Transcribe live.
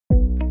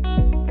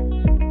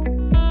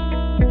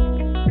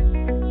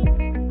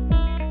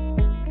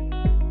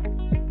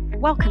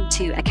welcome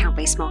to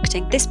Account-Based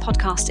Marketing. This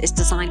podcast is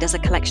designed as a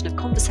collection of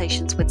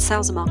conversations with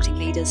sales and marketing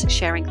leaders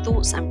sharing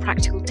thoughts and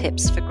practical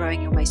tips for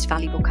growing your most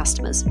valuable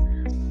customers.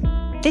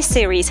 This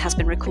series has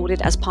been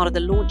recorded as part of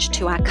the launch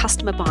to our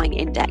Customer Buying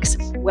Index,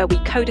 where we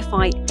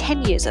codify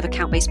 10 years of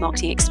account-based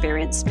marketing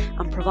experience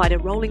and provide a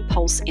rolling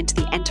pulse into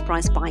the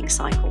enterprise buying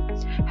cycle.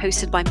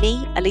 Hosted by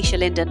me, Alicia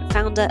Linden,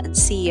 founder and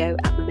CEO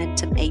at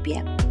Momentum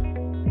ABM.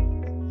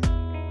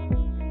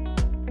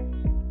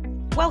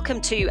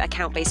 Welcome to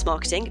Account-Based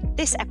Marketing.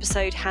 This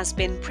episode has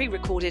been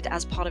pre-recorded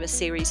as part of a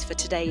series for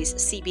today's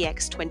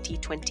CBX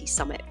 2020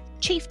 Summit.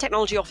 Chief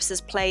Technology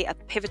Officers play a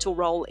pivotal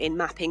role in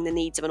mapping the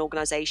needs of an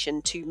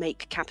organisation to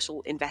make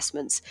capital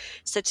investments.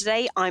 So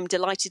today I'm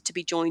delighted to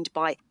be joined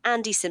by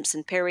Andy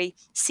Simpson-Pirri,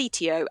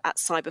 CTO at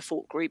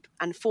Cyberfort Group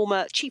and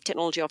former Chief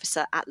Technology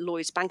Officer at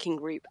Lloyds Banking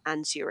Group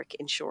and Zurich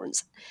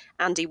Insurance.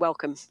 Andy,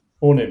 welcome.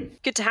 Morning.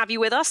 Good to have you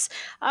with us.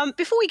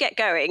 Before we get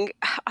going,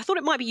 I thought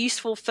it might be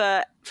useful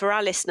for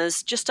our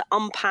listeners just to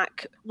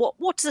unpack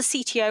what does a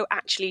CTO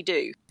actually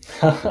do?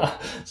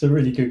 It's a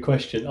really good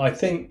question. I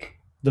think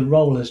the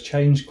role has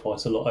changed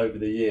quite a lot over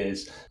the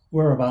years.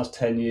 Whereabouts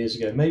 10 years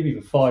ago, maybe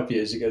even 5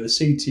 years ago, the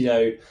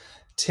CTO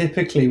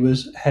typically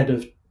was head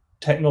of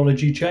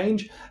technology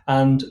change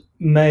and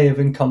may have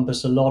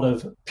encompassed a lot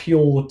of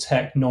pure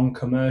tech,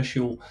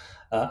 non-commercial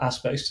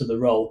aspects to the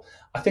role.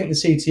 I think the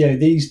CTO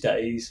these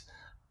days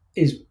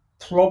is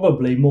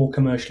probably more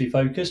commercially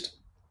focused.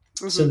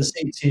 Mm-hmm. So the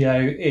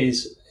CTO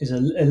is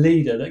a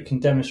leader that can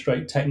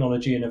demonstrate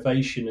technology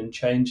innovation and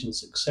change and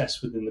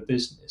success within the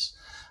business,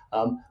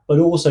 but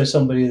also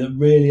somebody that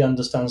really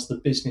understands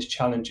the business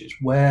challenges,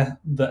 where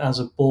that as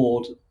a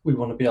board we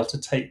want to be able to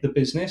take the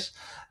business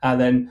and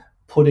then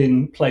put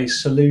in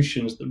place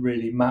solutions that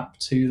really map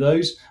to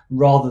those,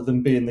 rather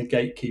than being the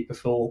gatekeeper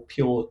for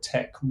pure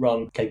tech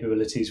run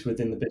capabilities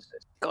within the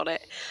business. Got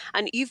it.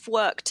 And you've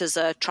worked as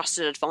a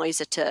trusted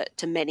advisor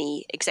to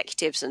many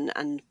executives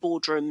and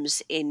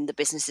boardrooms in the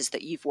businesses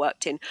that you've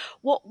worked in.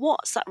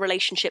 What's that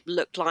relationship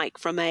look like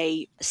from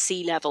a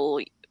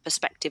C-level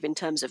perspective in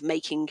terms of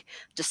making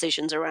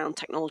decisions around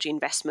technology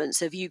investments?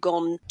 Have you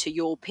gone to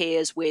your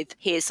peers with,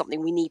 here's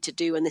something we need to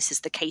do and this is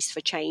the case for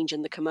change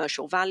and the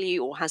commercial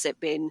value, or has it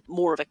been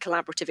more of a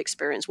collaborative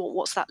experience?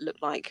 What's that look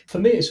like? For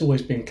me, it's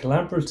always been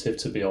collaborative,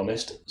 to be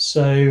honest.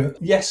 So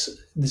yes,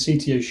 the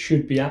CTO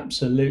should be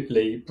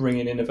absolutely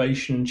bringing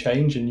innovation and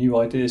change and new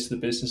ideas to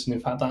the business. And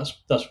in fact,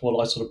 that's what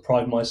I sort of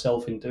pride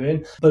myself in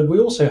doing. But we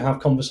also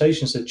have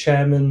conversations with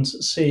chairmen,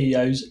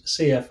 CEOs,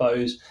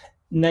 CFOs,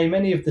 name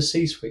any of the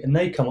C-suite, and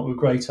they come up with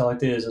great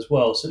ideas as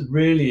well. So it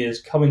really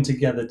is coming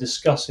together,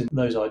 discussing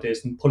those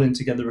ideas and pulling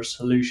together a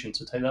solution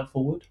to take that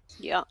forward.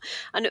 Yeah.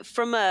 And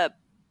from a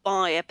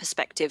buyer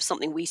perspective,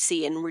 something we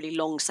see in really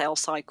long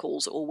sales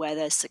cycles or where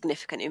there's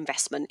significant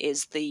investment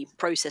is the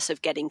process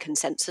of getting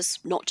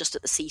consensus, not just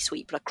at the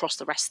C-suite, but across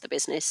the rest of the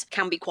business,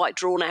 can be quite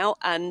drawn out.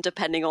 And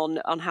depending on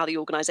how the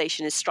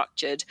organization is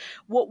structured,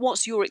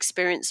 what's your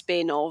experience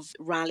been of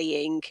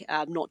rallying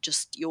not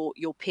just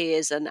your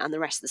peers and the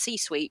rest of the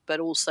C-suite, but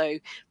also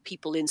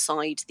people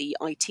inside the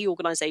IT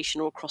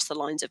organization or across the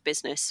lines of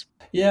business?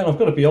 Yeah, and I've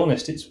got to be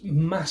honest, it's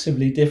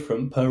massively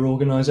different per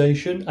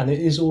organisation, and it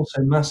is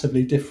also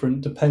massively different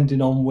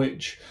depending on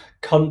which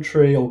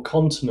country or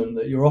continent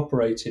that you're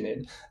operating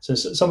in. So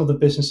some of the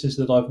businesses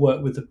that I've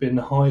worked with have been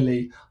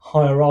highly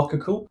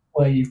hierarchical,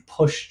 where you've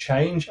pushed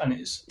change and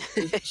it's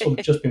sort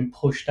of just been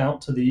pushed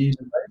out to the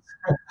user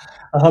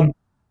base.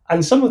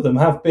 And some of them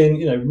have been,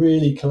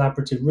 really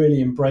collaborative, really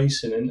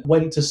embracing, and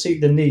went to seek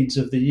the needs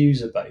of the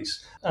user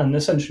base and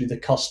essentially the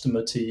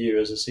customer to you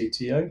as a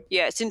CTO.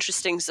 Yeah, it's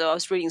interesting. So I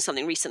was reading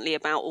something recently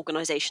about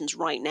organizations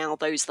right now,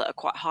 those that are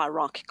quite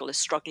hierarchical are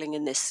struggling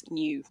in this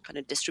new kind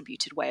of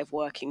distributed way of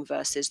working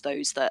versus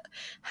those that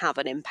have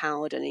an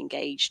empowered and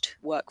engaged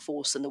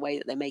workforce, and the way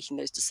that they're making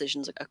those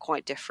decisions are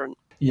quite different.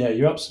 Yeah,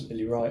 you're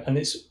absolutely right. And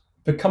it's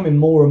becoming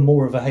more and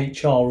more of a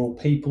HR or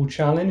people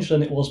challenge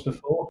than it was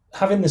before.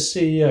 Having the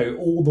CEO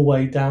all the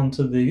way down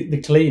to the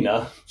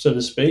cleaner, so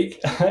to speak,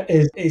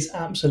 is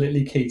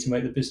absolutely key to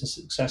make the business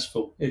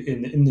successful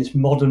in this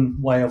modern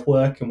way of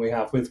working we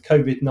have with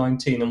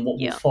COVID-19 and what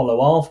will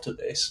follow after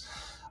this.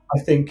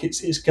 I think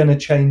it's going to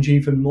change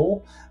even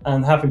more,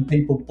 and having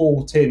people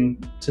bought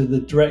in to the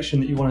direction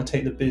that you want to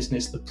take the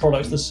business, the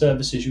products, the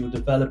services you're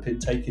developing,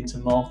 taking to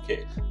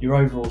market, your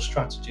overall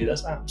strategy,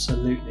 that's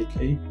absolutely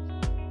key.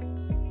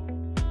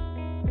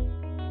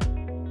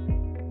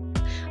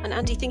 And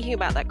Andy, thinking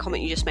about that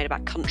comment you just made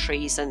about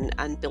countries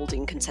and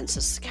building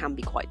consensus can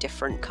be quite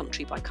different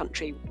country by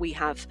country. We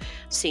have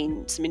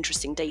seen some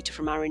interesting data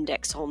from our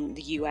index on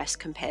the US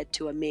compared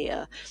to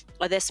EMEA.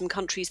 Are there some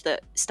countries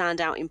that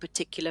stand out in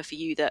particular for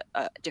you that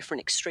are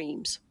different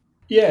extremes?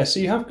 Yeah, so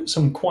you have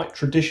some quite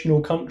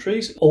traditional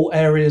countries or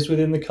areas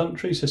within the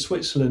country. So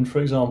Switzerland, for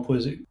example,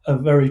 is a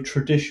very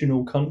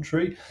traditional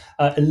country,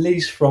 at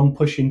least from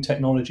pushing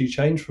technology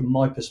change from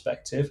my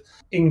perspective.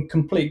 In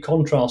complete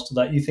contrast to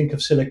that, you think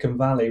of Silicon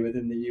Valley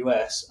within the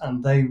US,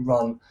 and they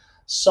run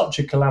such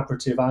a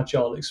collaborative,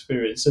 agile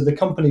experience. So the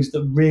companies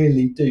that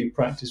really do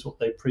practice what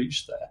they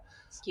preach there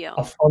Yeah.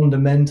 are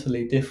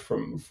fundamentally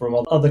different from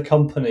other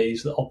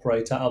companies that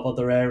operate out of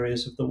other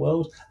areas of the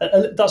world.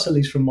 That's at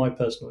least from my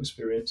personal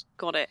experience.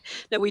 Got it.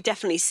 No, we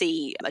definitely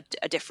see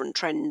a different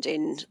trend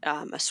in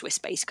a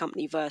Swiss-based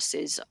company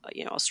versus,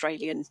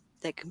 Australian.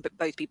 They can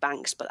both be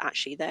banks, but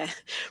actually they're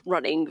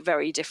running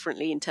very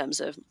differently in terms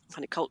of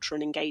kind of culture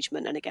and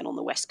engagement. And again, on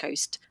the West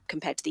Coast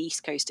compared to the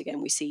East Coast,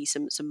 again, we see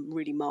some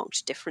really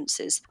marked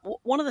differences.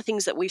 One of the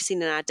things that we've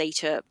seen in our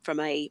data from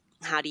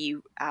how do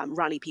you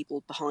rally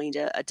people behind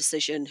a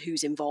decision,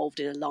 who's involved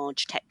in a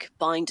large tech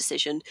buying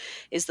decision,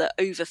 is that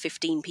over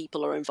 15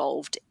 people are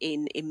involved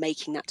in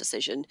making that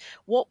decision.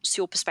 What's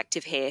your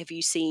perspective here? Have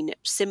you seen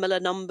similar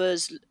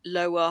numbers,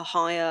 lower,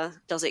 higher?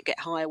 Does it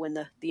get higher when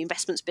the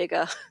investment's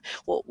bigger?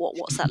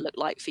 What's that look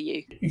like for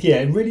you? Yeah,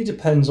 it really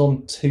depends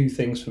on two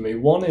things for me.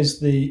 One is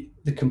the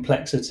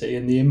complexity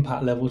and the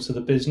impact level to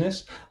the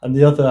business, and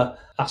the other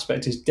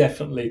aspect is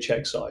definitely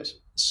check size.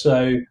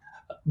 So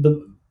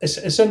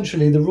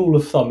essentially the rule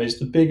of thumb is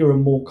the bigger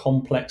and more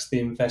complex the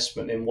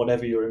investment in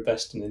whatever you're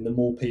investing in, the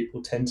more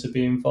people tend to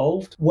be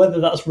involved.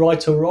 Whether that's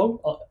right or wrong,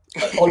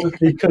 I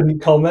honestly couldn't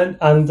comment,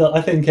 and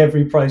I think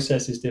every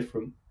process is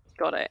different.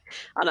 Got it.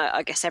 And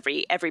I guess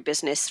every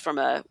business, from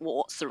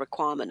what's the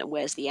requirement and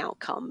where's the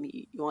outcome,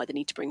 you either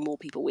need to bring more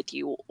people with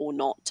you or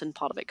not, and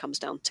part of it comes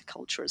down to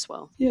culture as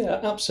well.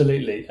 Yeah,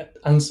 absolutely.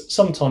 And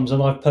sometimes,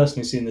 and I've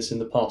personally seen this in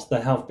the past,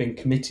 there have been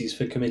committees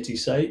for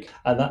committee's sake,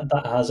 and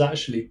that has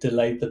actually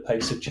delayed the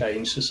pace of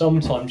change. So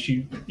sometimes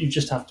you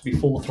just have to be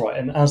forthright,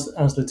 and as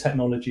the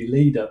technology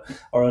leader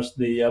or as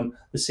the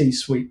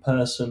C-suite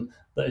person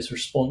that is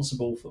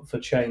responsible for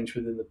change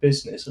within the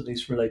business, at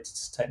least related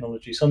to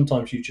technology,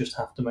 sometimes you just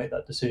have to make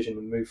that decision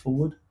and move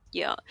forward.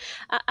 Yeah.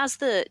 As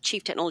the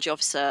Chief Technology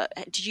Officer,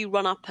 did you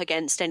run up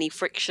against any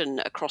friction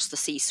across the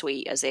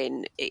C-suite, as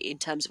in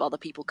terms of other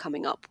people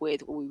coming up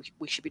with,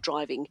 we should be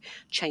driving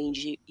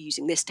change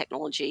using this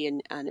technology,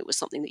 and it was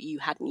something that you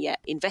hadn't yet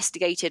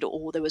investigated,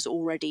 or there was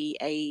already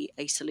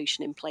a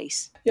solution in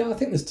place? Yeah, I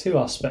think there's two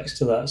aspects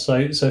to that.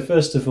 So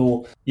first of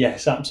all,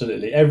 yes,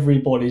 absolutely.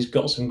 Everybody's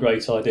got some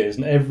great ideas,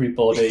 and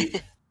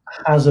everybody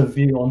has a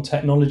view on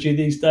technology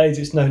these days.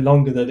 It's no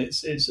longer that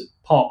it's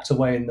parked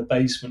away in the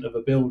basement of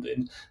a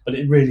building, but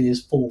it really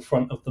is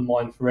forefront of the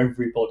mind for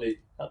everybody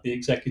at the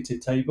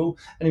executive table.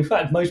 And in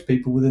fact, most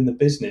people within the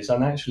business,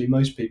 and actually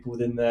most people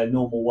within their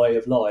normal way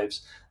of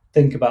lives,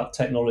 think about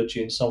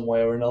technology in some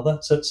way or another.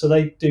 So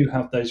they do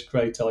have those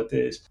great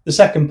ideas. The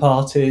second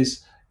part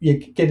is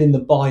getting the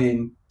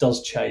buy-in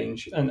does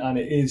change, and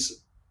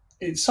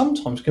it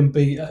sometimes can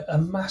be a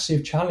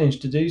massive challenge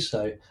to do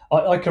so.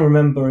 I can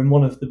remember in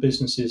one of the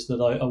businesses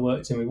that I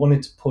worked in, we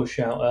wanted to push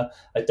out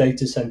a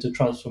data center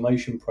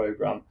transformation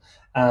program,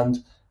 and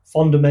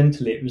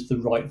fundamentally it was the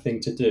right thing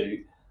to do.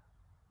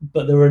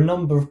 But there were a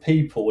number of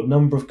people, a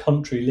number of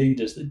country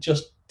leaders that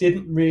just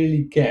didn't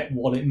really get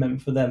what it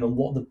meant for them and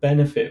what the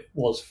benefit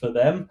was for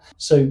them.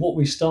 So what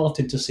we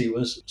started to see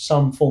was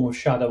some form of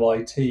shadow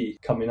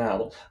IT coming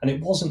out. And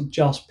it wasn't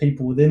just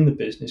people within the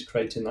business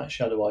creating that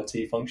shadow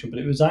IT function, but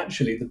it was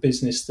actually the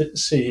business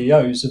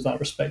CEOs of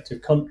that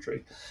respective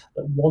country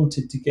that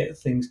wanted to get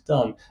things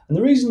done. And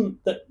the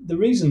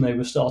reason they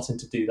were starting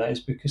to do that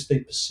is because they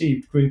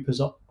perceived group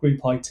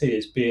IT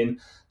as being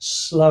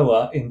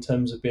slower in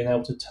terms of being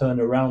able to turn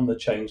around the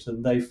change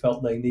than they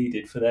felt they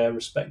needed for their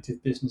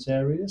respective business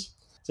areas.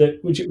 So,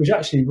 which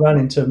actually ran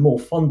into a more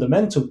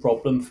fundamental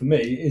problem for me,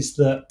 is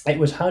that it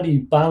was, how do you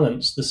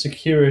balance the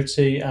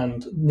security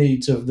and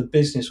needs of the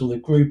business or the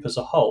group as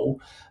a whole,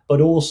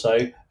 but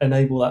also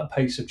enable that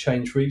pace of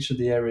change for each of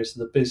the areas of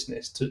the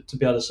business to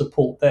be able to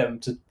support them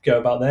to go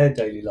about their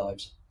daily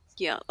lives.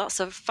 Yeah, that's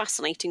a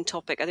fascinating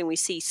topic. I think we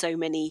see so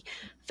many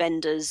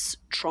vendors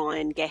try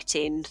and get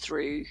in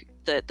through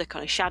the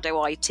kind of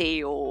shadow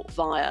IT or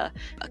via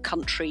a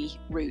country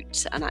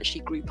route, and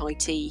actually group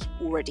IT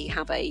already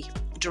have a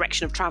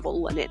direction of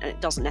travel, and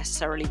it doesn't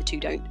necessarily, the two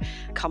don't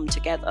come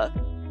together.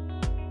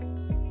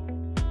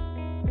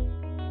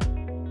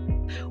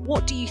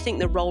 What do you think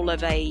the role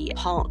of a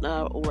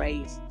partner or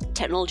a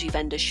technology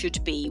vendor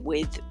should be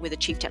with a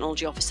chief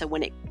technology officer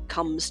when it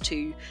comes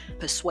to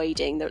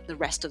persuading the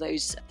rest of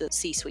the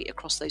C-suite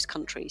across those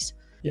countries?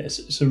 Yes,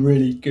 it's a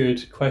really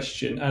good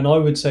question. And I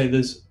would say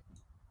there's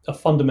a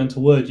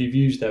fundamental word you've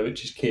used there,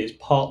 which is key, is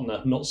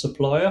partner, not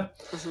supplier.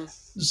 Mm-hmm.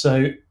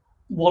 So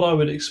what I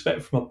would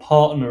expect from a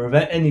partner of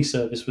any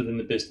service within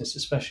the business,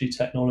 especially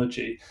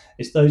technology,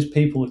 is those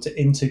people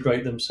to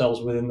integrate themselves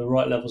within the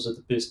right levels of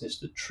the business,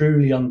 that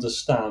truly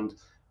understand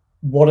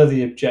what are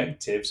the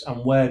objectives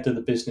and where do the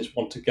business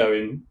want to go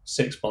in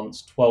 6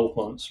 months, 12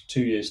 months,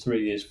 2 years,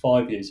 3 years,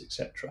 5 years,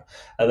 etc.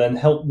 And then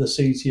help the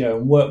CTO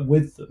and work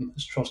with them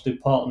as trusted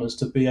partners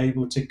to be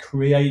able to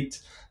create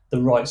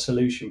the right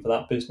solution for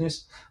that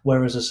business.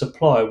 Whereas a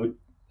supplier would,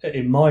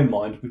 in my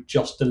mind, would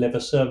just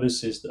deliver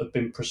services that have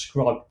been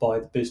prescribed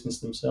by the business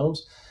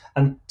themselves.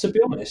 And to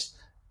be honest,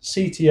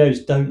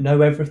 CTOs don't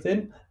know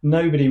everything.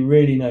 Nobody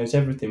really knows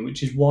everything,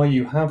 which is why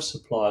you have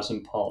suppliers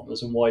and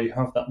partners and why you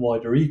have that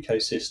wider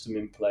ecosystem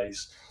in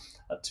place.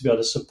 to be able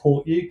to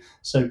support you.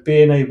 So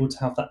being able to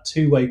have that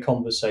two-way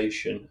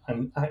conversation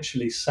and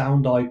actually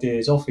sound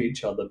ideas off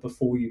each other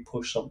before you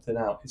push something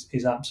out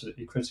is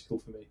absolutely critical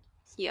for me.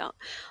 Yeah.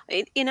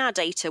 In our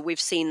data, we've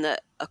seen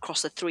that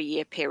across a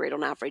 3-year period,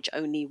 on average,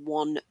 only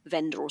one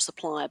vendor or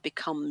supplier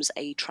becomes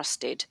a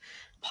trusted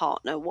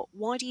partner.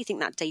 Why do you think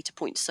that data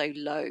point's so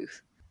low?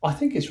 I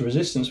think it's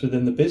resistance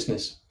within the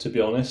business, to be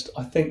honest.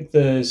 I think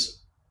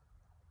there's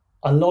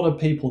a lot of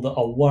people that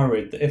are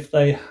worried that if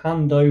they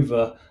hand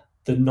over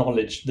the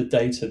knowledge, the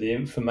data, the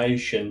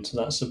information to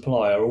that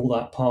supplier or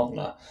that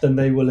partner, then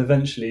they will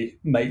eventually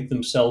make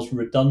themselves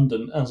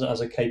redundant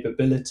as a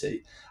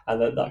capability, and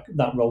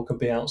that role could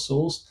be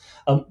outsourced.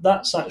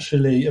 That's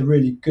actually a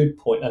really good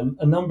point. And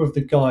a number of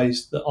the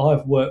guys that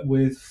I've worked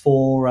with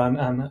for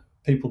and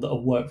people that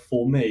have worked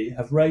for me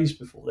have raised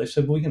before. They've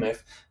said, well,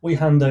 if we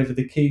hand over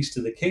the keys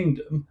to the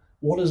kingdom,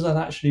 what does that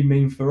actually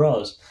mean for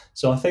us?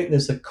 So I think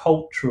there's a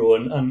cultural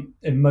and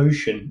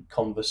emotion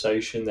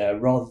conversation there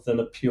rather than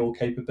a pure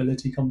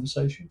capability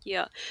conversation.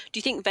 Yeah. Do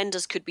you think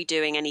vendors could be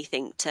doing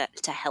anything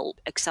to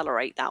help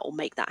accelerate that or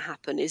make that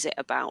happen? Is it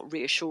about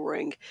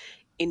reassuring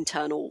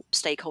internal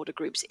stakeholder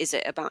groups? Is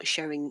it about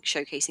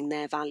showcasing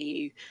their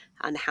value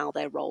and how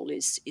their role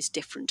is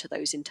different to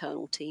those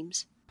internal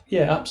teams?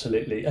 Yeah,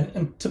 absolutely.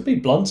 And to be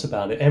blunt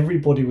about it,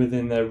 everybody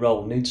within their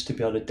role needs to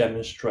be able to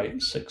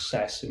demonstrate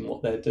success in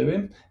what they're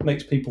doing. It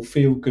makes people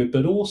feel good,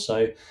 but also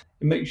it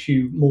makes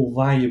you more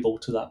valuable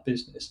to that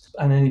business.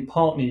 And any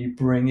partner you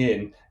bring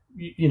in,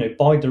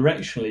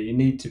 bi-directionally, you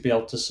need to be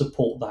able to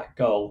support that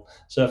goal.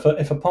 So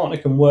if a partner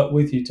can work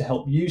with you to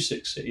help you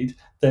succeed,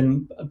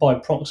 then by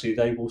proxy,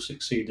 they will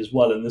succeed as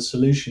well. And the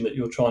solution that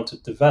you're trying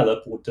to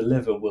develop or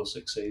deliver will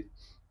succeed.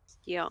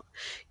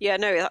 Yeah,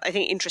 no, I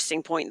think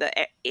interesting point that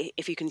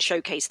if you can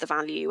showcase the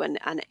value and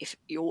if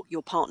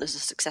your partners are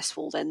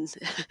successful, then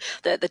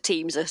the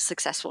teams are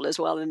successful as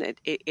well, and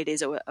it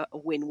is a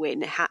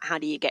win-win. How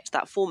do you get to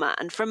that format?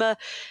 And from a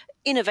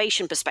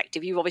innovation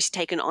perspective, you've obviously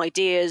taken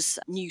ideas,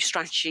 new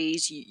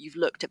strategies, you've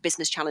looked at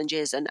business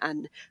challenges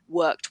and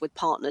worked with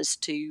partners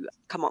to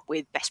come up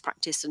with best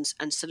practice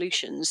and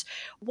solutions.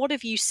 What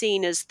have you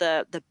seen as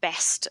the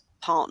best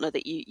partner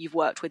that you've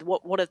worked with?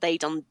 What have they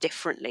done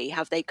differently?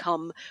 Have they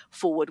come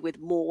forward with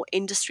more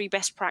industry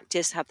best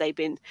practice? Have they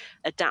been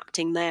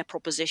adapting their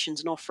propositions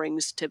and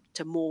offerings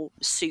to more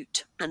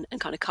suit and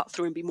kind of cut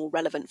through and be more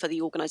relevant for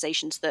the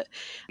organizations that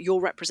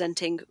you're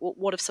representing?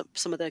 What have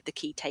some of the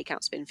key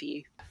takeouts been for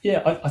you?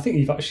 Yeah, I think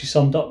you've actually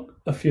summed up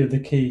a few of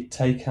the key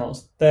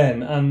takeouts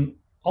then. And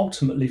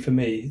ultimately for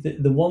me,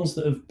 the ones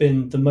that have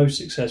been the most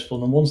successful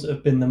and the ones that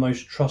have been the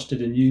most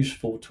trusted and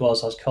useful to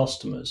us as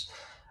customers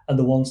are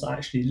the ones that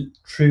actually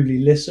truly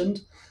listened.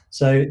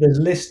 So there's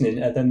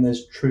listening and then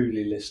there's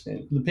truly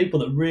listening. The people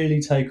that really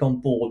take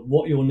on board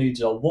what your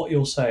needs are, what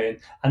you're saying,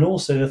 and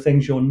also the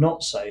things you're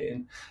not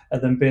saying,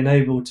 and then being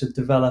able to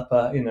develop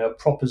a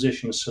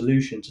proposition, a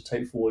solution to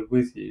take forward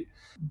with you.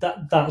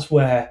 That's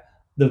where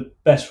the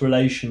best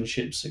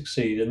relationships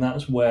succeed, and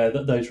that's where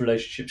those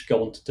relationships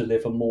go on to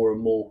deliver more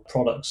and more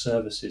product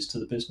services to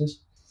the business.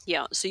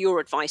 Yeah, so your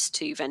advice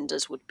to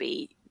vendors would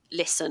be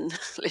listen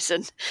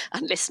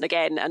and listen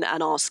again and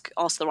ask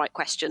the right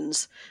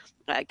questions,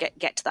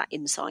 get to that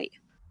insight.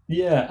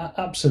 Yeah,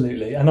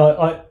 absolutely. And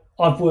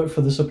I've worked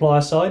for the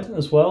supplier side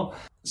as well,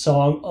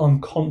 so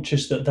I'm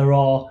conscious that there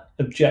are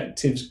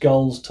objectives,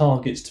 goals,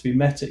 targets to be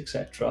met,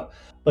 etc.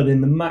 But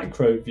in the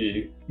macro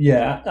view,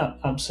 yeah,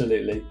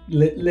 absolutely.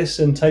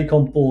 Listen, take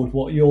on board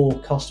what your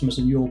customers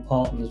and your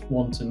partners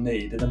want and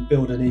need, and then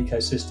build an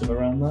ecosystem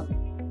around that.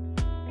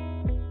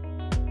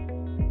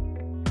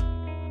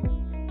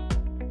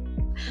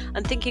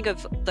 And thinking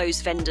of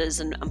those vendors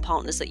and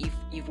partners that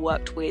you've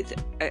worked with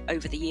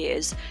over the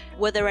years,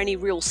 were there any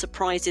real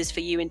surprises for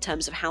you in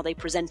terms of how they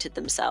presented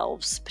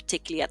themselves,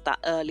 particularly at that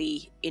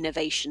early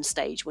innovation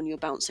stage when you're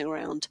bouncing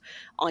around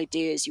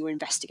ideas, you were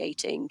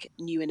investigating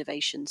new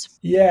innovations?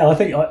 Yeah, I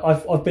think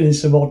I've been in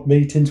some odd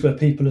meetings where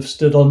people have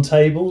stood on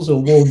tables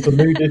or worn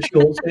Bermuda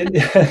shorts in,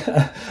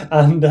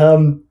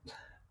 and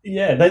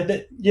yeah,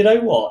 you know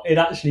what? It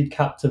actually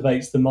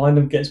captivates the mind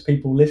and gets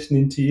people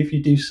listening to you if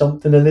you do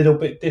something a little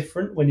bit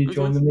different when you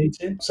join the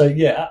meeting. So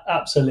yeah,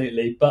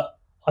 absolutely. But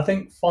I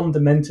think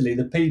fundamentally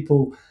the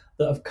people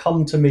that have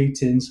come to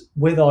meetings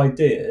with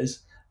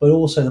ideas, but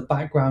also the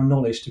background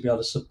knowledge to be able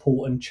to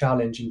support and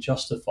challenge and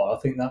justify, I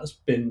think that's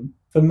been,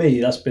 for me,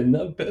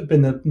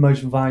 the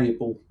most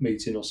valuable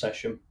meeting or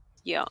session.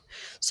 Yeah.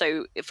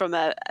 So from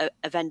a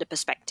vendor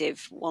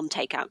perspective, one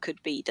takeout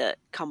could be that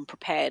come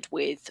prepared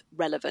with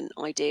relevant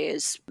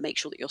ideas, make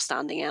sure that you're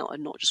standing out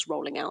and not just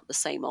rolling out the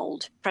same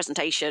old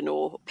presentation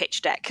or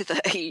pitch deck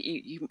that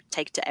you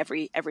take to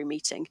every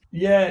meeting.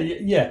 Yeah,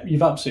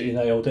 you've absolutely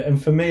nailed it.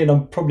 And for me, and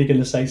I'm probably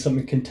going to say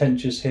something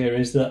contentious here,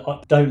 is that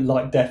I don't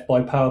like death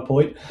by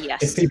PowerPoint.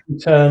 Yes. If people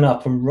turn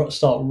up and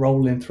start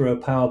rolling through a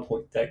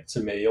PowerPoint deck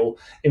to me, or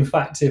in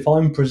fact, if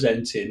I'm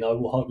presenting, I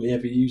will hardly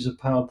ever use a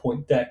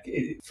PowerPoint deck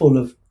full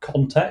of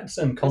context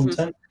and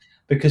content,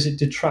 because it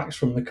detracts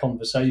from the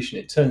conversation.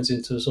 It turns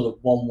into a sort of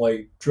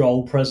one-way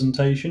droll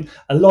presentation.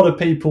 A lot of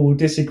people will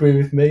disagree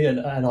with me, and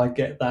I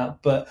get that.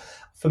 But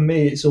for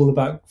me, it's all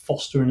about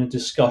fostering a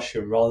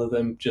discussion rather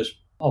than just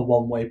a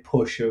one-way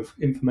push of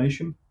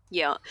information.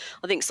 Yeah,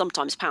 I think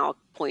sometimes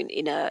PowerPoint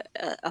in a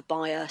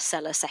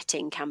buyer-seller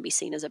setting can be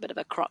seen as a bit of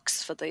a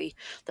crux for the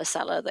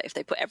seller, that if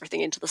they put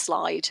everything into the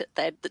slide,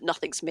 that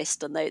nothing's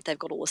missed and they've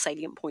got all the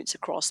salient points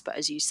across. But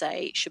as you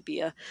say, it should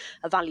be a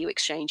value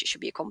exchange, it should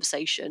be a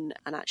conversation,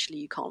 and actually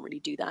you can't really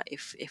do that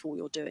if all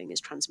you're doing is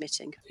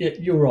transmitting. Yeah,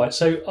 you're right.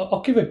 So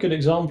I'll give a good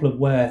example of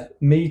where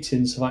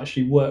meetings have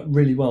actually worked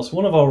really well. So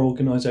one of our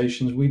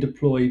organisations, we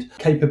deployed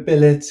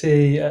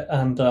capability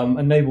and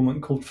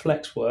enablement called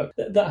FlexWork.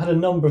 That had a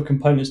number of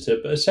components to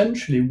it, but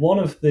essentially one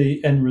of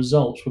the end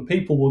results were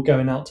people were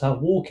going out to have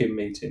walk-in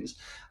meetings,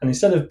 and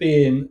instead of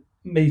being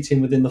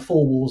meeting within the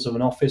four walls of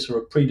an office or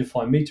a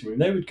predefined meeting room,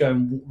 they would go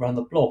and walk around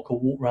the block or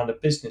walk around a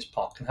business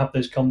park and have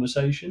those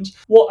conversations.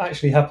 What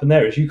actually happened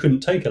there is you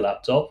couldn't take a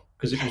laptop,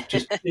 because it was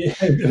just,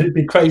 it'd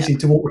be crazy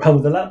to walk around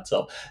with a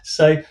laptop.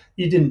 So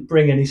you didn't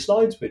bring any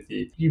slides with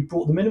you. You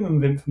brought the minimum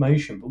of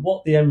information, but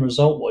what the end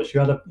result was, you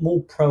had a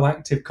more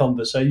proactive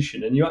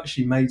conversation and you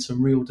actually made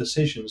some real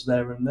decisions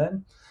there and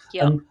then.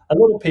 Yeah. And a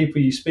lot of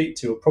people you speak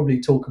to will probably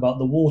talk about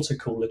the water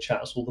cooler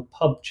chats or the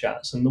pub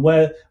chats, and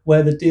where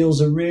the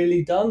deals are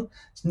really done.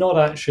 It's not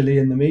actually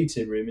in the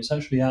meeting room, it's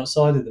actually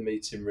outside of the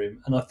meeting room.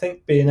 And I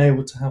think being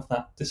able to have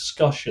that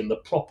discussion,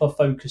 the proper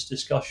focused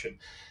discussion,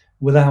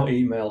 without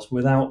emails,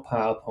 without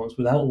PowerPoints,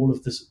 without all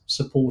of the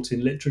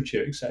supporting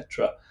literature,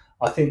 etc.,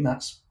 I think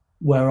that's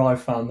where I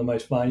found the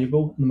most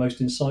valuable and the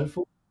most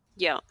insightful.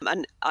 Yeah,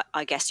 and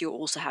I guess you're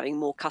also having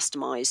more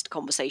customized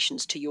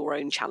conversations to your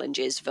own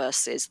challenges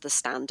versus the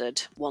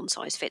standard one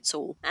size fits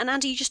all. And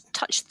Andy, you just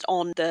touched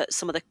on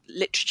some of the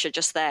literature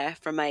just there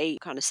from a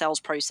kind of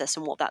sales process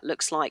and what that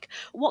looks like.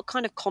 What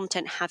kind of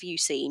content have you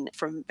seen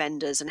from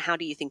vendors, and how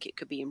do you think it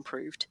could be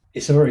improved?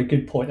 It's a very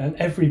good point, and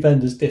every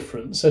vendor's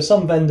different. So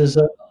some vendors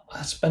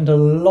spend a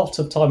lot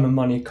of time and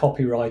money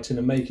copywriting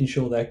and making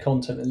sure their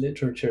content and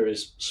literature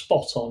is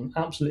spot on,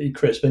 absolutely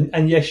crisp.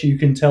 And yes, you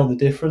can tell the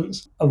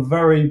difference. A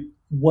very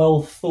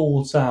well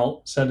thought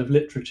out set of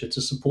literature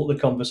to support the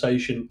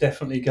conversation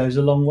definitely goes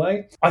a long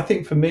way. I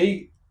think for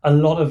me, a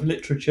lot of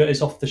literature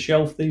is off the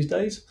shelf these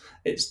days.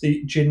 It's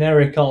the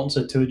generic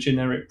answer to a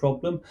generic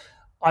problem.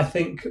 I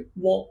think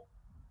what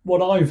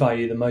I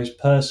value the most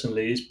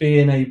personally is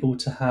being able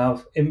to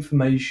have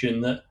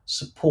information that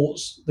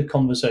supports the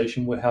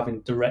conversation we're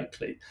having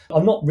directly.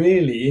 I'm not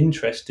really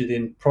interested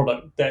in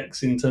product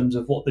decks in terms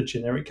of what the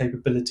generic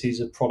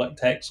capabilities of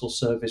product X or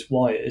service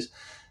Y is.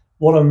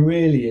 What I'm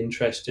really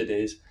interested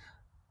in is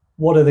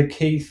what are the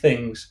key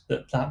things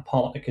that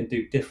partner can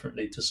do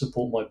differently to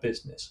support my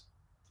business.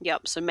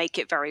 Yep. So make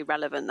it very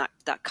relevant,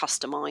 that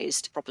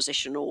customized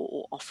proposition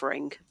or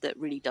offering that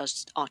really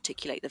does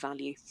articulate the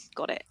value.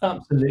 Got it.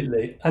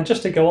 Absolutely. And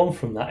just to go on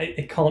from that,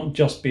 it can't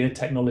just be a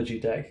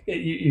technology deck.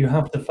 You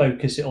have to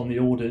focus it on the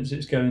audience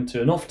it's going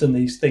to. And often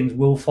these things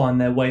will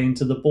find their way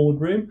into the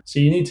boardroom.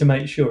 So you need to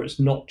make sure it's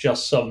not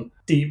just some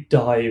deep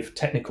dive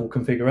technical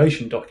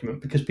configuration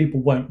document, because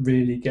people won't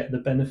really get the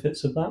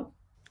benefits of that.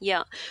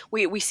 Yeah,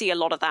 we see a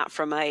lot of that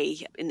from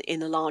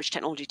in the large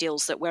technology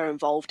deals that we're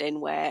involved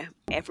in, where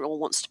everyone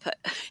wants to put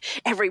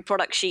every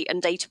product sheet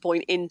and data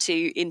point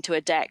into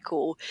a deck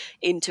or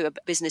into a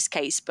business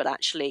case. But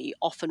actually,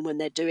 often when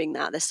they're doing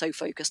that, they're so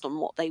focused on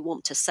what they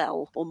want to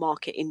sell or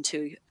market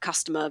into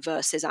customer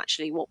versus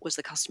actually what was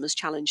the customer's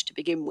challenge to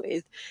begin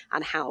with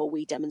and how are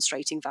we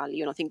demonstrating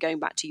value. And I think going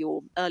back to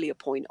your earlier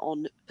point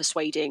on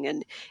persuading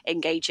and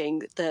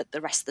engaging the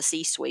rest of the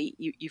C-suite,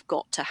 you've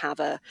got to have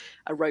a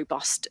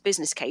robust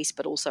business case,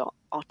 but also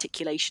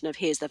articulation of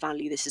here's the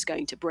value this is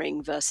going to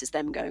bring versus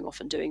them going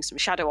off and doing some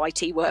shadow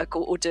IT work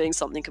or doing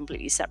something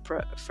completely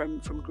separate from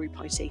group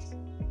IT.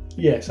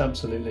 Yes,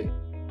 absolutely.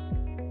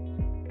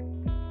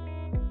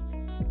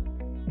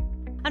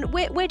 And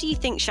where do you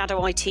think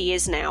shadow IT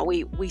is now?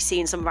 We see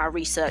in some of our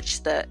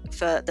research that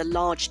for the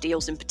large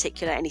deals in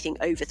particular, anything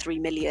over 3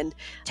 million,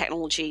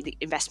 technology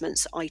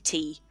investments,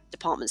 IT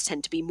departments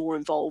tend to be more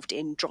involved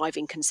in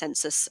driving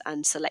consensus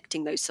and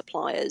selecting those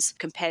suppliers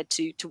compared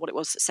to what it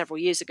was several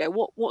years ago.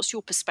 What's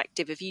your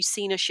perspective? Have you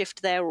seen a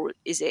shift there, or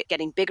is it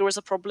getting bigger as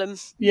a problem?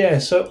 Yeah,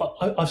 so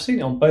I've seen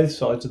it on both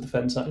sides of the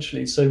fence,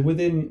 actually. So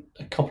within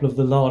a couple of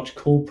the large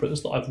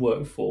corporates that I've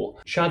worked for,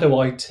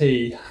 shadow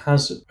IT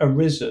has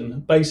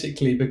arisen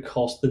basically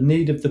because the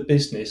need of the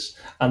business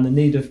and the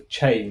need of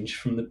change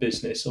from the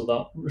business or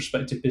that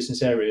respective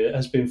business area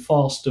has been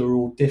faster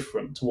or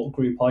different to what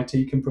group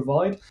IT can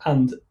provide.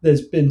 And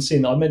there's been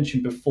seen, I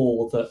mentioned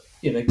before, that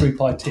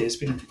group IT has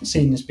been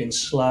seen as being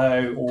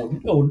slow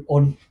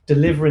or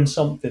delivering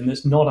something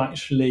that's not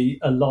actually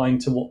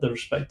aligned to what the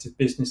respective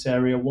business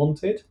area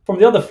wanted. From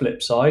the other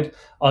flip side,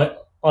 I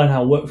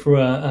now work for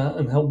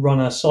and help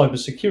run a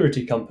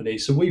cybersecurity company,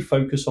 so we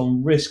focus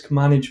on risk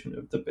management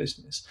of the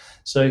business.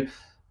 So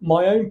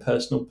my own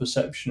personal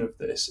perception of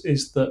this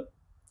is that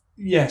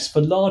yes,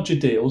 for larger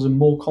deals and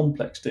more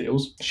complex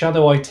deals,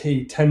 shadow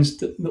IT tends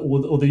to,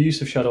 or the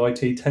use of shadow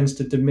IT tends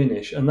to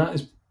diminish. And that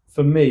is,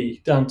 for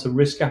me, down to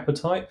risk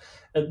appetite.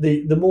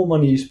 The more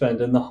money you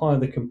spend and the higher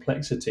the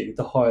complexity,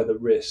 the higher the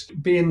risk.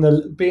 Being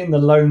the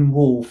lone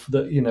wolf,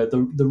 that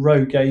the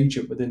rogue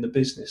agent within the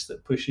business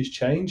that pushes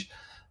change,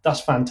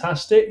 that's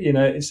fantastic.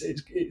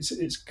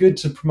 It's good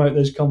to promote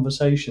those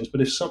conversations.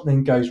 But if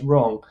something goes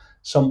wrong,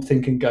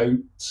 something can go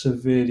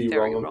severely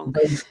Very wrong. wrong.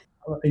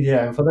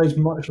 Yeah, and for those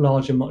much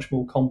larger, much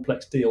more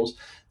complex deals,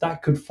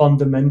 that could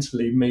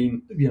fundamentally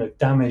mean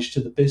damage to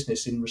the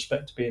business in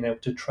respect to being able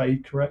to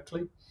trade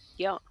correctly.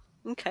 Yeah.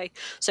 Okay.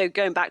 So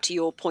going back to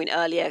your point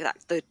earlier, that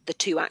the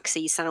two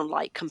axes sound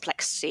like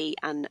complexity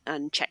and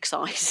check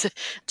size,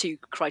 two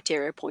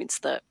criteria points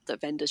that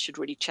vendors should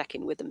really check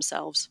in with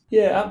themselves.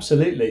 Yeah,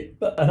 absolutely.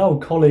 But an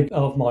old colleague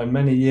of mine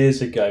many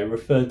years ago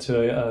referred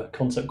to a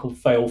concept called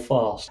fail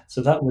fast.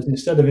 So that was,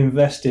 instead of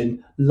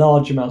investing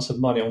large amounts of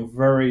money on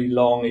very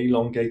long,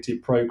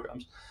 elongated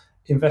programs,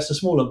 invest a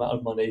small amount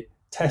of money,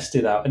 test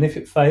it out, and if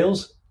it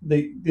fails,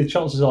 the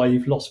chances are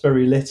you've lost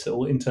very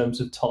little in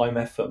terms of time,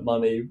 effort,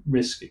 money,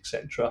 risk,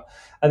 etc.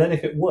 And then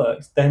if it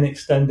works, then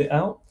extend it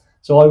out.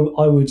 So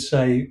I would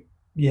say,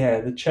 yeah,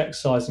 the check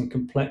size and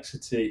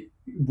complexity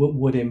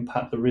would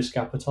impact the risk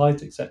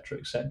appetite, etc.,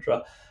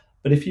 etc.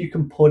 But if you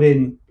can put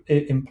in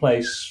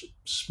place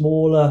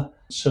smaller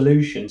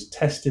solutions,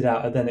 test it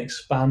out, and then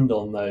expand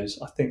on those,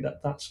 I think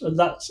that's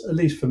at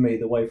least for me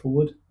the way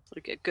forward.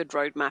 A good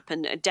roadmap,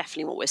 and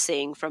definitely what we're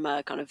seeing from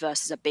a kind of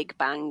versus a big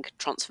bang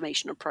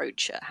transformation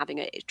approach. Having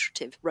an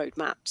iterative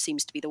roadmap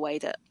seems to be the way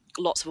that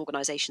lots of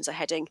organizations are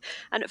heading.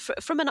 And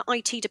from an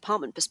IT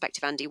department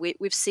perspective, Andy,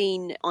 we've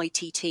seen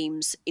IT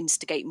teams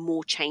instigate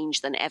more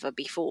change than ever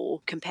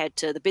before compared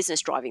to the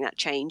business driving that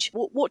change.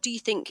 What do you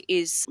think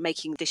is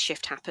making this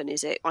shift happen?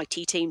 Is it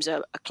IT teams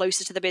are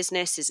closer to the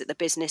business? Is it the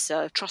business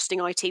are trusting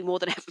IT more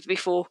than ever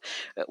before?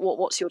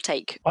 What's your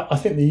take? I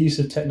think the use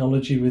of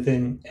technology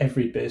within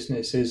every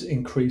business is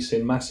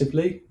increasing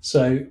massively.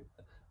 So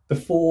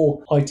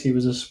before, IT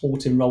was a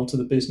supporting role to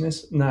the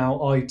business.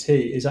 Now IT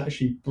is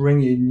actually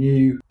bringing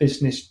new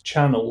business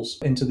channels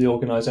into the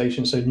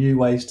organization. So new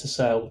ways to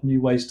sell,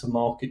 new ways to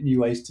market, new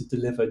ways to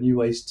deliver, new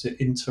ways to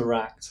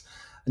interact,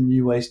 and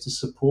new ways to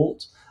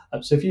support.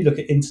 So if you look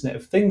at Internet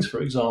of Things, for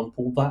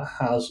example, that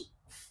has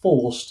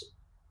forced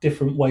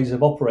different ways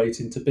of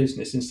operating to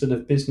business, instead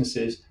of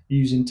businesses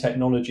using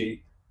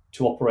technology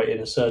to operate in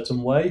a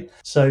certain way.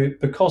 So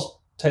because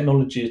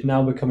technology is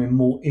now becoming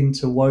more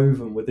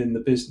interwoven within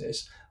the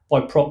business, by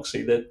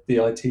proxy, that the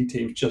IT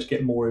teams just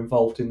get more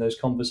involved in those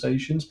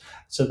conversations.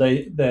 So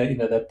their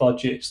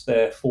budgets,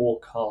 their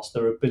forecast,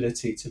 their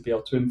ability to be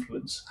able to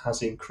influence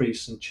has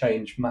increased and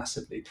changed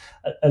massively,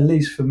 at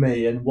least for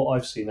me and what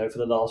I've seen over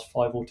the last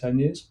 5 or 10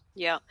 years.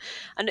 Yeah.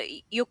 And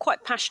you're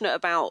quite passionate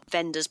about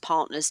vendors,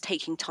 partners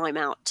taking time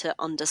out to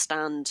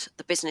understand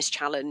the business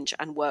challenge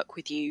and work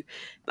with you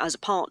as a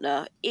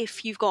partner.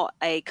 If you've got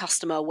a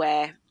customer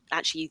where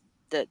actually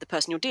the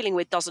person you're dealing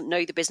with doesn't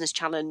know the business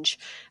challenge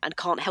and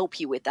can't help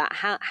you with that,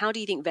 how do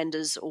you think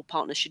vendors or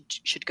partners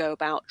should go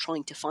about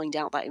trying to find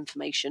out that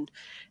information,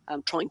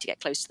 trying to get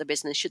close to the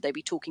business? Should they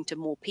be talking to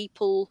more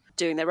people,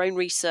 doing their own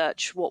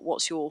research?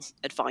 What's your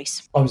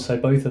advice? I would say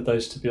both of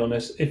those, to be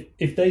honest.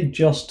 If they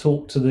just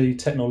talk to the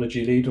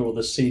technology leader or the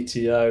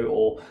CTO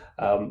or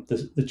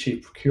the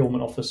chief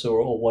procurement officer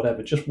or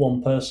whatever, just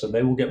one person,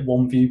 they will get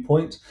one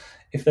viewpoint.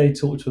 If they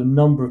talk to a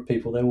number of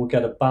people, they will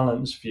get a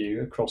balanced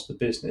view across the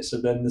business,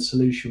 and then the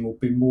solution will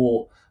be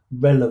more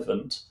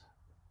relevant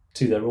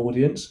to their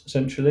audience,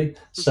 essentially.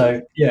 Mm-hmm.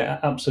 So,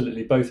 yeah,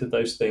 absolutely, both of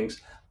those things.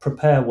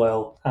 Prepare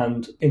well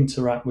and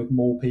interact with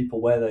more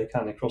people where they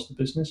can across the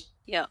business.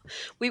 Yeah,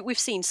 we've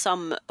seen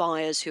some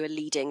buyers who are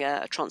leading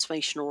a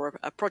transformation or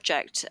a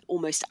project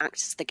almost act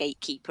as the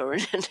gatekeeper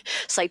and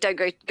say, don't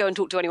go and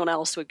talk to anyone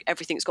else.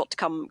 Everything's got to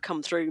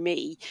come through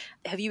me.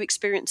 Have you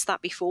experienced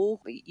that before?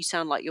 You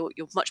sound like you're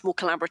much more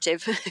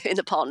collaborative in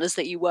the partners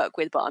that you work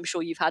with, but I'm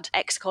sure you've had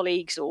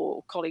ex-colleagues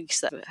or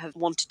colleagues that have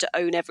wanted to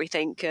own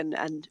everything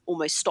and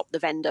almost stop the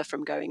vendor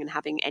from going and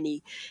having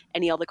any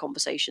other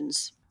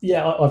conversations.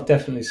 Yeah, I've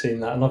definitely seen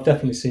that, and I've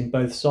definitely seen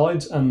both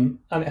sides, and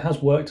it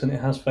has worked and it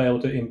has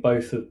failed in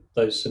both of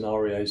those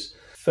scenarios.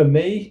 For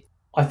me,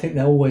 I think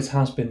there always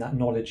has been that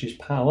knowledge is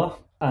power,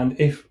 and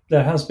if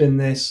there has been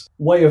this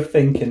way of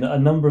thinking that a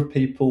number of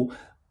people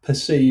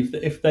perceive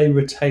that if they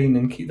retain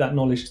and keep that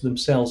knowledge to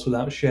themselves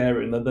without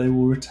sharing, that they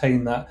will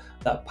retain that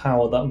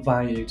power, that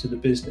value to the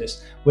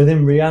business.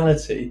 Within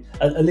reality,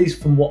 at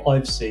least from what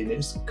I've seen,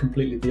 it's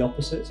completely the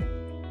opposite.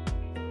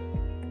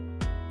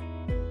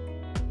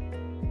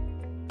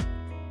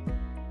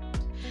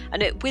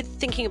 And with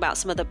thinking about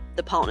some of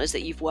the partners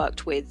that you've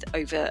worked with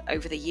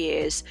over the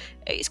years,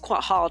 it's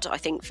quite hard, I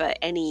think, for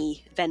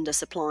any vendor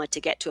supplier to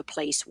get to a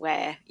place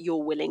where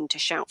you're willing to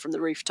shout from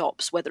the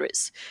rooftops, whether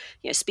it's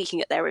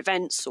speaking at their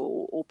events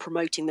or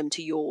promoting them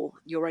to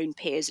your own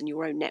peers and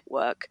your own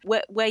network.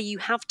 Where you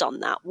have done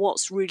that,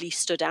 what's really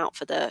stood out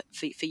for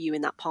you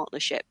in that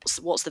partnership?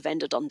 What's the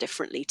vendor done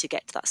differently to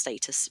get to that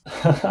status?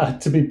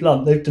 To be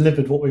blunt, they've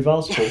delivered what we've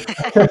asked for.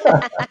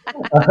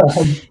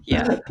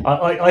 Yeah.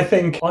 I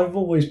think I've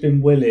always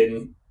been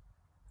willing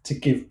to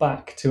give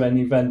back to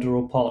any vendor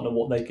or partner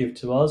what they give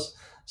to us.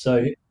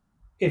 So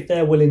if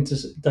they're willing to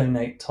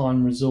donate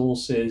time,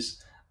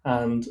 resources,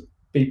 and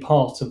be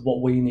part of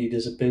what we need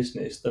as a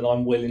business, then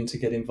I'm willing to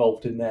get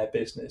involved in their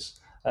business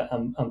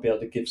and be able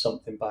to give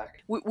something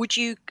back. Would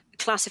you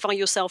classify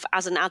yourself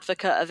as an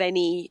advocate of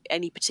any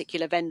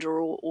particular vendor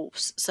or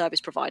service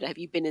provider? Have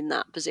you been in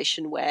that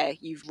position where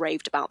you've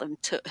raved about them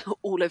to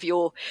all of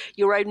your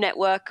own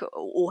network,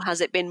 or has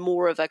it been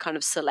more of a kind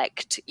of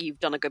select, you've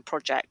done a good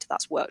project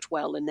that's worked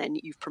well and then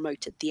you've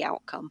promoted the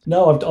outcome?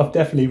 No, I've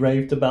definitely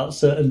raved about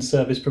certain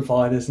service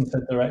providers and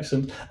said they're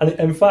excellent. And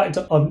in fact,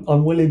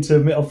 I'm willing to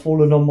admit I've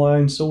fallen on my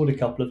own sword a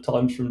couple of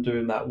times from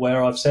doing that,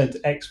 where I've said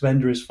X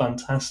vendor is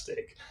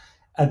fantastic,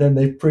 and then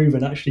they've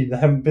proven actually they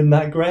haven't been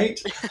that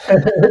great.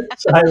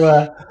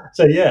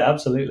 So yeah,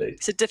 absolutely.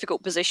 It's a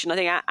difficult position. I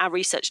think our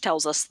research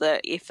tells us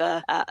that if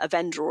a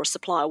vendor or a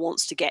supplier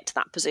wants to get to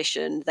that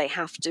position, they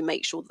have to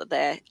make sure that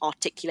they're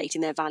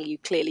articulating their value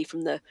clearly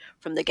from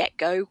the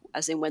get-go,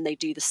 as in when they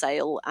do the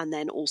sale, and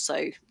then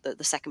also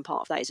the second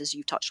part of that is, as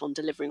you touched on,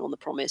 delivering on the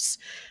promise,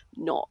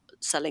 not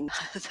selling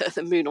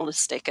the moon on a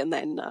stick and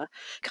then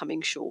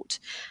coming short.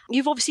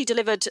 You've obviously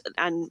delivered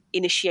and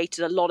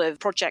initiated a lot of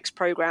projects,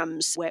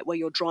 programs where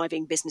you're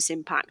driving business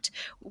impact.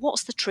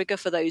 What's the trigger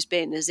for those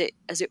been? Has it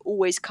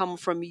always come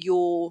from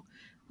your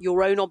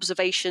own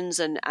observations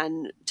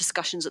and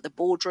discussions at the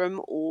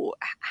boardroom, or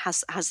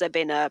has there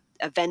been a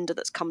vendor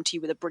that's come to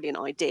you with a brilliant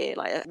idea?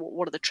 Like,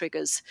 what are the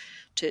triggers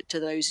to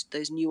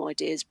those new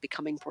ideas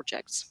becoming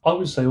projects? I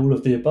would say all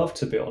of the above,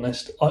 to be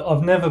honest.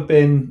 I've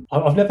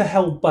never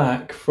held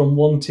back from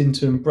wanting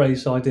to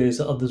embrace ideas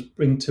that others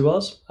bring to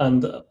us,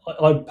 and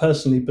I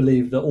personally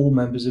believe that all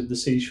members of the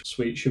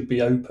C-suite should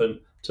be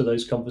open to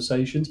those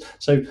conversations.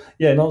 So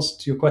yeah, in answer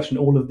to your question,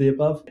 all of the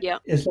above. Yeah.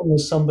 As long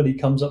as somebody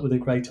comes up with a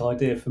great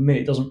idea, for me,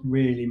 it doesn't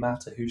really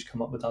matter who's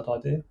come up with that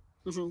idea.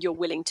 Mm-hmm. You're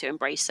willing to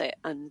embrace it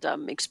and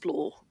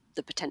explore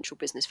the potential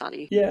business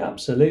value. Yeah,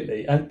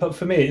 absolutely. But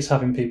for me, it's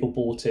having people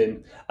bought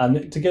in.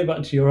 And to go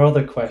back to your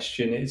other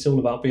question, it's all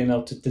about being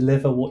able to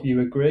deliver what you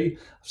agree.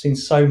 I've seen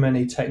so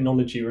many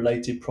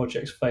technology-related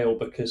projects fail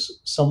because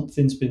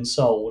something's been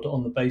sold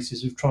on the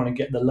basis of trying to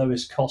get the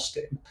lowest cost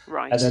in.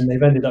 Right. And then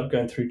they've ended up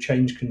going through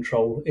change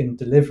control in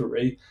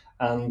delivery,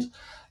 and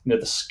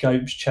the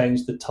scopes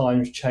changed, the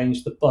times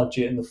changed, the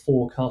budget and the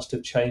forecast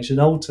have changed, and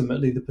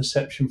ultimately the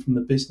perception from the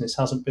business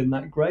hasn't been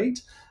that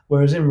great.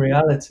 Whereas in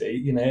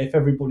reality, if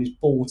everybody's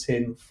bought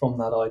in from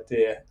that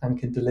idea and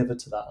can deliver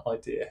to that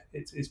idea,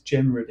 it's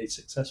generally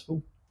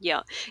successful.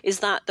 Yeah. Is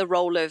that the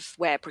role of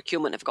where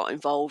procurement have got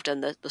involved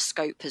and the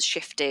scope has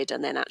shifted,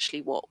 and then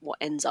actually what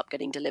ends up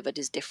getting delivered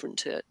is different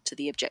to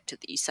the objective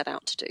that you set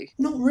out to do?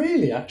 Not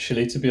really,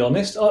 actually, to be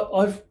honest.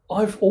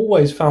 I've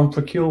always found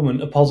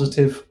procurement a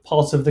positive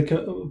part of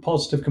the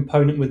positive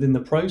component within the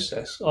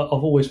process. I've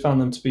always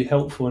found them to be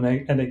helpful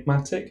and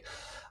enigmatic.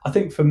 I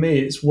think for me,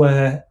 it's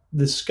where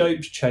the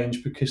scopes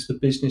change because the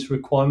business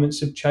requirements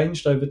have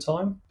changed over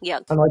time. Yeah.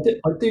 And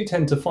I do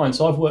tend to find,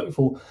 so I've worked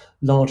for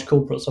large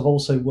corporates, I've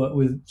also worked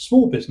with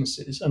small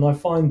businesses, and I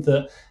find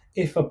that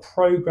if a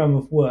program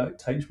of work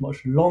takes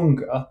much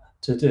longer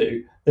to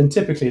do, then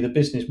typically the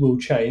business will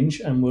change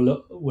and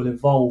will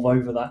evolve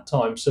over that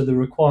time. So the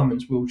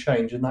requirements will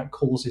change, and that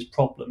causes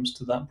problems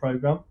to that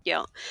program.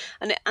 Yeah.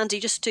 And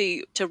Andy, just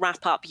to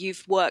wrap up,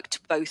 you've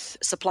worked both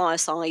supplier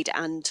side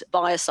and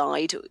buyer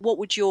side. What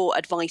would your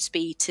advice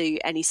be to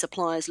any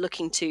suppliers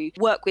looking to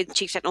work with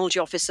chief technology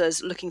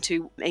officers, looking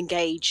to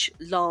engage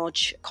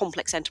large,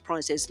 complex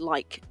enterprises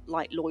like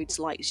Lloyds,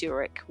 like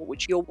Zurich? What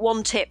would your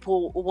one tip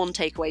or one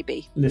takeaway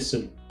be?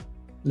 Listen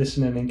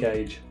and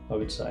engage, I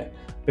would say.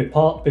 Be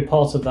part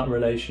of that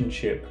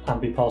relationship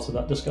and be part of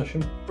that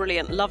discussion.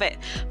 Brilliant. Love it.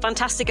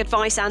 Fantastic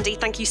advice, Andy.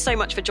 Thank you so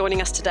much for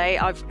joining us today.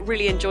 I've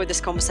really enjoyed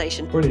this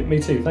conversation. Brilliant. Me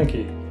too. Thank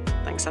you.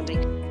 Thanks, Andy.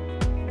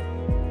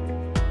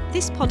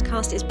 This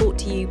podcast is brought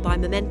to you by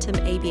Momentum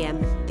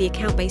ABM, the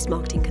account-based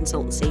marketing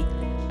consultancy,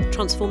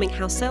 transforming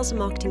how sales and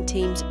marketing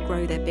teams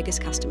grow their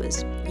biggest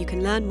customers. You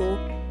can learn more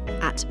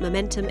at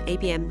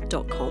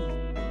momentumabm.com.